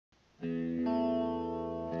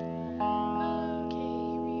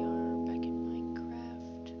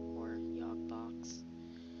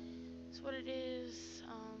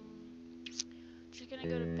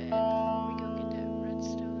gonna go to bed before we go get that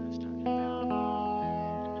redstone I was talking about.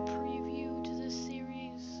 And the preview to this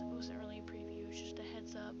series, it wasn't really a preview, it was just a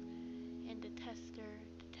heads up and a tester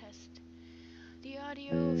to test the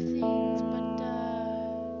audio of things. But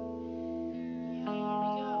yeah, here we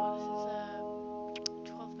go. This is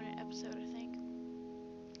a 12-minute episode, I think.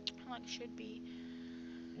 How long it should be.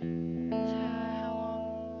 How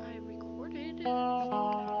long I recorded, I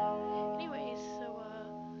think. Anyways, so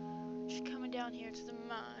just coming down here to the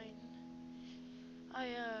mine. I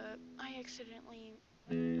accidentally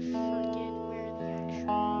forget where the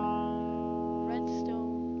actual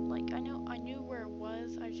redstone, like I knew where it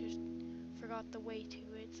was, I just forgot the way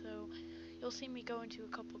to it, so you'll see me go into a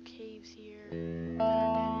couple caves here that are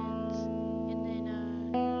dead ends, and then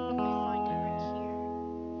I find it right here,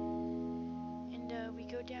 and we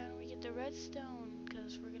go down and we get the redstone,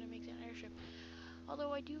 because we're gonna make that airship.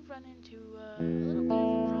 Although I do run into a little bit of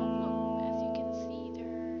a problem, as you can see, there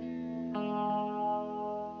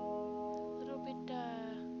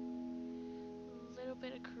little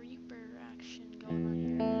bit of creeper action going on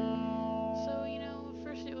here. So,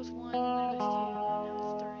 first it was one, then it was two, and now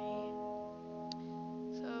it's three.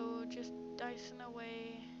 So, just dicing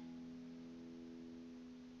away,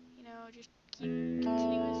 just keep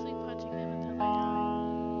continuously punching them until they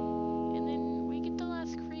die. And then we get the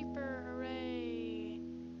last creeper, hooray!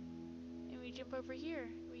 And we jump over here.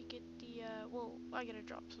 We get the, well, I gotta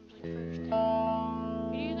drop something first. We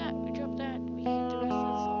do that, we drop that, we get the rest of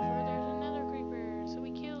the sulfur. There's another creeper, so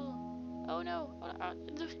we kill. Oh no!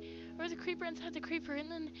 Or the creeper inside the creeper,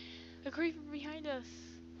 and then a creeper behind us.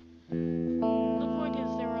 The point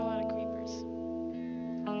is, there were a lot of creepers, so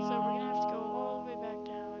we're gonna have to go all the way back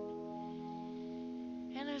down.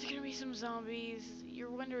 And there's gonna be some zombies.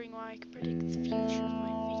 You're wondering why I can predict the future of my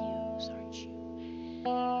videos, aren't you?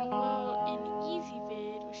 Well, in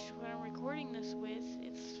EasyVid, which is what I'm recording this with,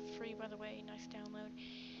 it's free by the way, nice download.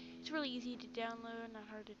 It's really easy to download, not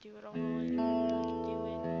hard to do at all. Anyone really can do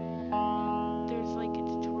it. And there's like a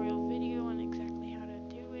tutorial video on exactly how to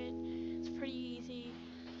do it. It's pretty easy.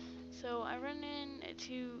 So I run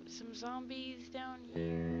into some zombies down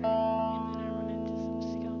here, and then I run into some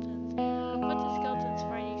skeletons. But the skeletons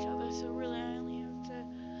fight each other, so really I only have to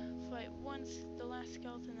fight the last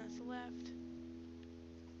skeleton that's left.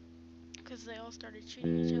 Because they all started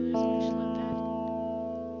shooting each other, so I just let that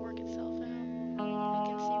work itself out. You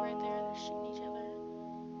can see right there, they're shooting each other.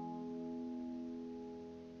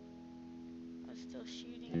 I was still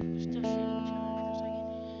shooting each other for a second.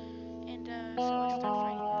 And so I start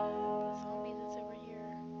fighting the zombie that's over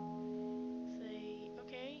here. Say,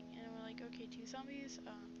 okay, and we're like, okay, 2 zombies,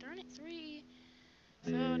 darn it, 3.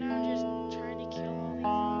 So now I'm just trying to kill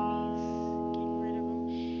all these zombies, getting rid of them.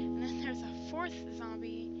 And then there's a 4th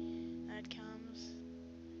zombie that comes.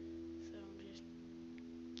 So I'm just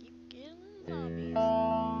keep killing zombies. I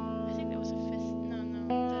think that was a 5th. No, the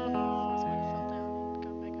 4th one fell down and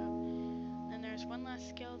got back up. Then there's one last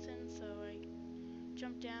skeleton, so I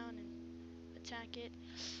jump down and attack it.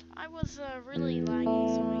 I was really laggy,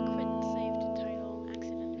 so I quit and saved the title.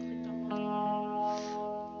 Accidentally clicked on multiplayer.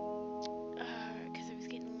 Because it was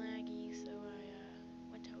getting laggy, so I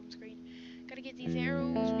went to home screen. Gotta get these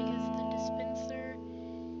arrows because the dispenser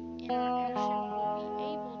in our airship will be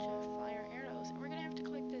able to fire arrows. And we're gonna have to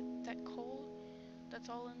collect that coal that's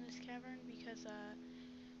all in this cavern because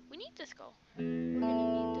we need this coal. We're gonna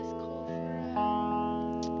need this coal for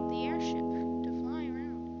the airship to fly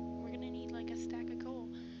around. We're gonna need like a stack of coal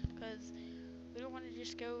because we don't want to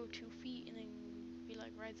just go 2 feet and then be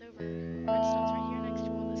like rides over. Redstone's right here next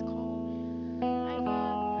to all this coal.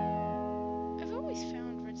 I've always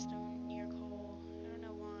found redstone near coal. I don't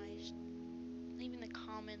know why. Just leave in the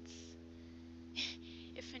comments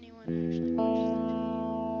if anyone actually watches the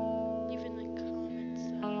video. Leave in the comments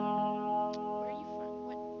where you find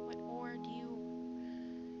what ore do you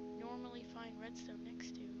normally find redstone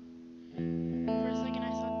next to. For a second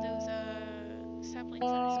I thought those saplings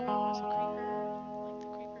that I saw was a creeper, like the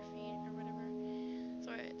creeper feet or whatever. So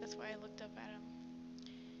that's why I looked up at them.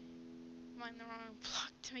 I'm on the wrong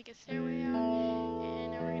block to make a stairway out,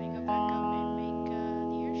 and now we're gonna go back up and make the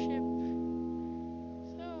airship.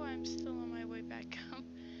 So I'm still on my way back up.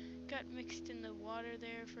 Got mixed in the water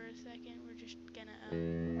there for a second. We're just gonna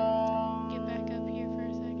get back up here for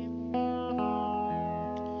a second.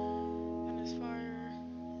 And as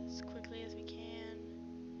quickly as we can.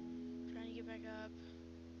 Trying to get back up.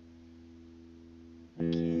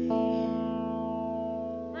 Okay.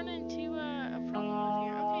 Run into a problem up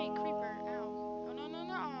here. Okay, creeper. Ow. Oh no.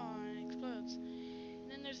 And it explodes. And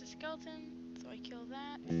then there's a skeleton, so I kill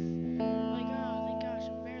that. Like, oh, thank gosh,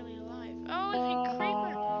 I'm barely alive. Oh, and then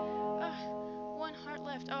creeper. 1 heart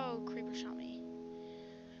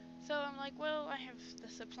So I'm like, well, I have the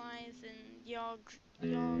supplies in Yog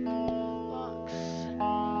box.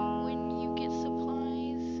 When you get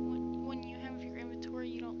supplies, when you have your inventory,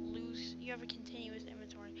 you don't lose. You have a continuous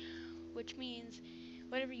inventory, which means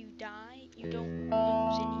whenever you die, you don't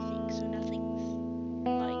lose anything. So nothing's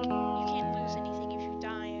like you can't lose anything if you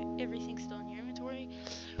die. Everything's still in your inventory.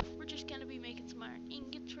 We're just gonna be making some iron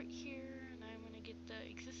ingots right here, and I'm gonna get the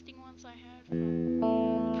existing ones I had from the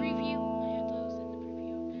preview. I had those in the preview.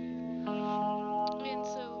 And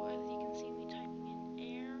so, as you can see me typing in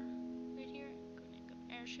air right here, I'm gonna go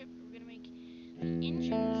airship. We're gonna make the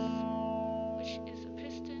engines, which is a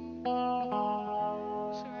piston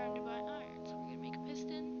surrounded by iron. So we're gonna make a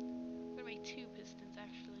piston. We're gonna make two pistons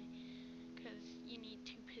actually, because you need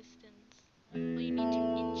two pistons. Well, you need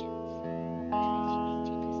two engines, which means you need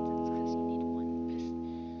two pistons because you need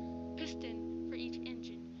one piston for each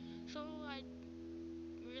engine. So I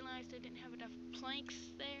realized I didn't have enough planks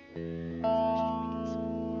there, so I started making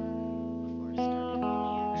some more before I started on the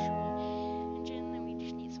actual engine. Then we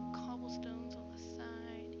just need some cobblestones on the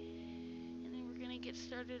side, and then we're gonna get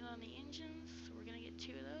started on the engines. So we're gonna get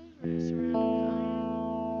two of those. We're gonna surround them with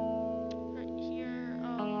iron right here.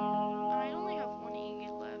 I only have one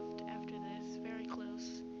ingot left after this, very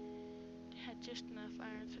close. Had just enough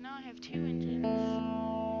iron, so now I have two engines.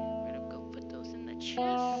 We're gonna go put those in the chest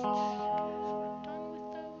because we're done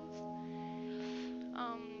with those.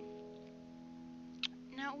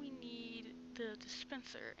 Now we need the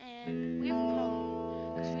dispenser, and we have a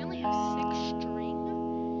problem because we only have 6 string,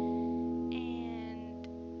 and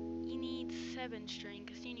you need 7 string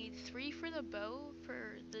because you need 3 for the bow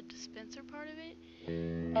for the dispenser part of it,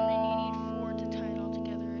 and then you need 4 to tie it all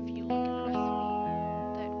together if you look at the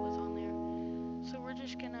recipe that was on there. So we're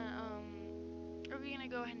just gonna we're gonna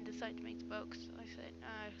go ahead and decide to make the bow because I said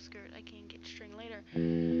screw it, I can get string later.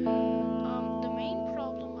 The main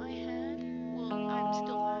problem I had, well, I'm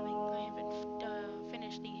still having, I haven't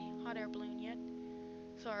finished the hot air balloon yet.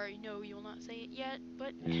 Sorry, no, you will not say it yet,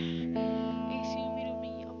 but I assume it'll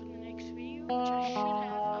be up in the next video, which I should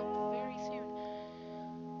have up very soon.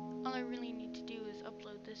 All I really need to do is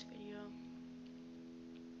upload this video,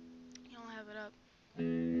 and I'll have it up.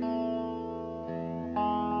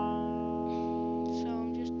 So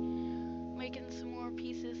I'm just making some more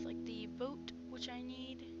pieces like the boat, which I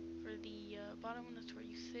need for the bottom, that's where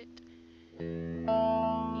you sit. Need a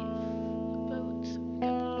boat, so we've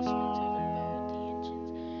got the dispenser, the boat, the engines.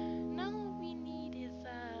 Now all we need is,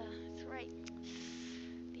 that's right,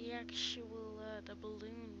 the actual, the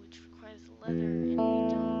balloon, which requires leather, and we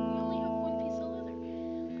only have 1 piece of leather.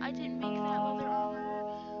 I didn't make that leather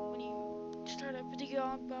armor. When you start up the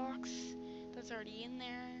Yog box, that's already in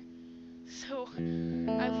there. So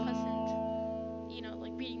I wasn't, you know,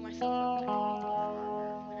 like beating myself up that I made leather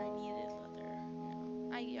armor when I needed leather. No,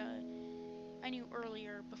 I knew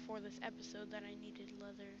earlier before this episode that I needed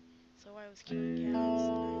leather, so I was killing cows and I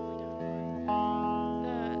only got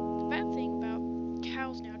one. The bad thing about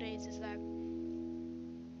cows nowadays is that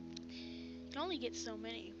you can only get so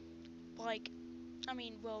many. Like, I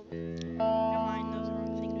mean, well, never mind, that was the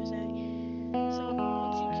wrong thing to say. So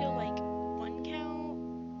once you kill like 1 cow,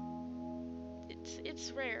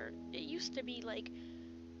 it's rare. It used to be like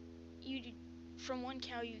from 1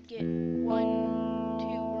 cow you'd get 1, 2,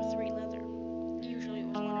 or 3 leather. Usually it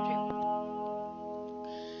was 1 or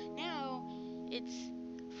 2. Now it's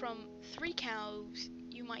from 3 cows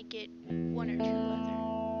you might get 1 or 2 leather,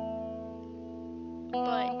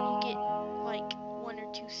 but you get like 1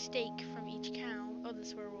 or 2 steak from each cow. Oh,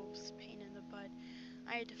 this werewolf was a pain in the butt.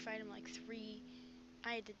 I had to fight him like 3.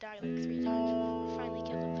 I had to die like 3 times before I finally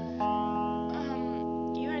killed him.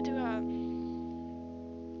 You had to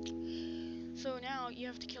so now you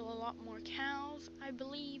have to kill a lot more cows. I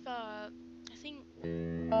believe I think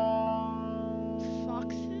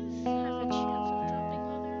foxes have a chance of dropping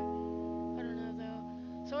leather. I don't know though.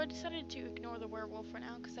 So I decided to ignore the werewolf for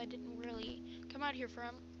now because I didn't really come out here for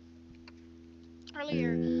him.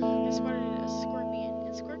 Earlier, I spotted a scorpion,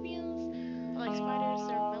 and scorpions are like spiders.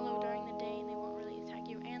 They're mellow during the day and they won't really attack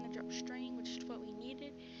you, and they drop string, which is what we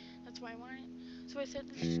needed. That's why I wanted it. So I said,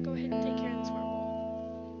 let's just go ahead and take care of this werewolf.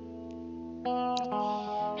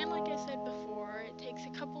 And like I said before, it takes a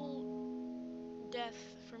couple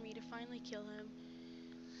deaths for me to finally kill him.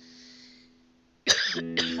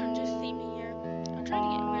 Just see me here. I'm trying to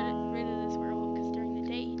get rid of this werewolf because during the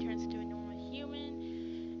day he turns into a normal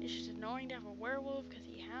human. It's just annoying to have a werewolf because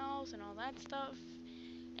he howls and all that stuff.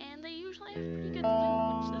 And they usually have pretty good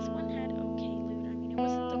loot, which this one had okay loot. I mean, it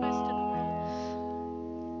wasn't the best in the world.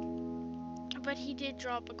 But he did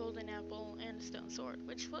drop a golden apple and a stone sword,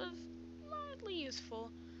 which was mildly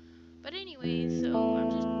useful. But anyway, so I'm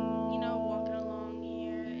just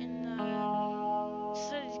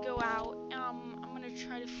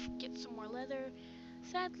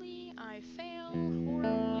Sadly, I fail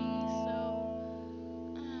horribly, so,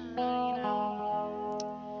 you know.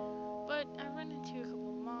 But I run into a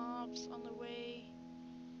couple mobs on the way.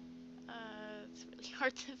 It's really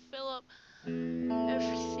hard to fill up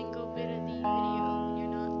every single bit of the video when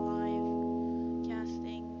you're not live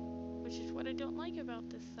casting, which is what I don't like about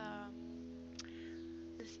this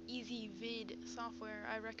easy vid software.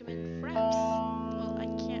 I recommend Fraps. Well, I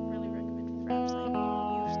can't really recommend Fraps. I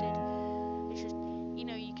haven't used it. It's just, you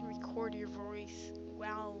know, you can record your voice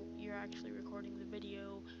while you're actually recording the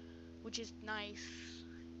video, which is nice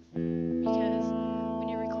because when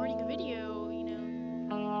you're recording a video, you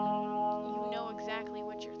know exactly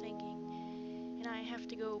what you're thinking, and I have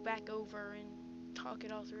to go back over and talk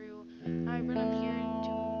it all through. I run up here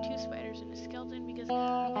into two spiders and a skeleton because I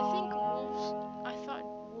thought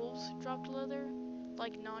wolves dropped leather,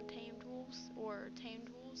 like non-tamed wolves or tamed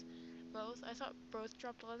wolves, both. I thought both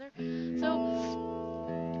dropped leather. So,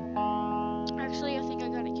 actually, I think I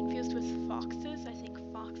got it confused with foxes. I think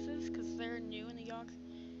foxes, because they're new in the Yog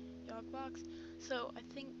box. So, I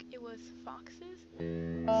think it was foxes. So,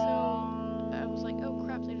 I was like, oh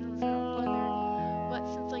crap, they don't drop leather. But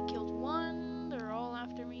since I killed one, they're all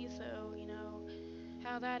after me, so, you know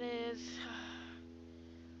how that is.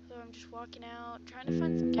 So I'm just walking out, trying to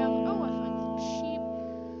find some cows. Oh, I find some sheep,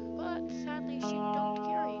 but sadly sheep don't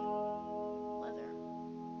carry leather.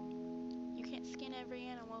 You can't skin every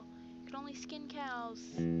animal. You can only skin cows.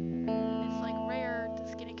 And it's like rare to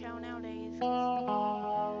skin a cow nowadays, 'cause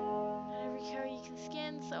not every cow you can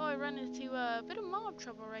skin. So I run into a bit of mob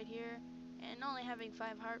trouble right here, and only having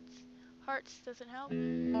 5 hearts doesn't help.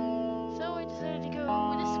 So I decided to go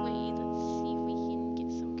this way. Let's see if we can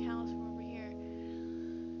get some cows from over here.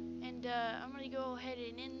 And I'm gonna go ahead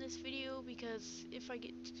and end this video because if I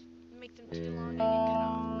make them too long, I get cut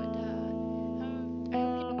off.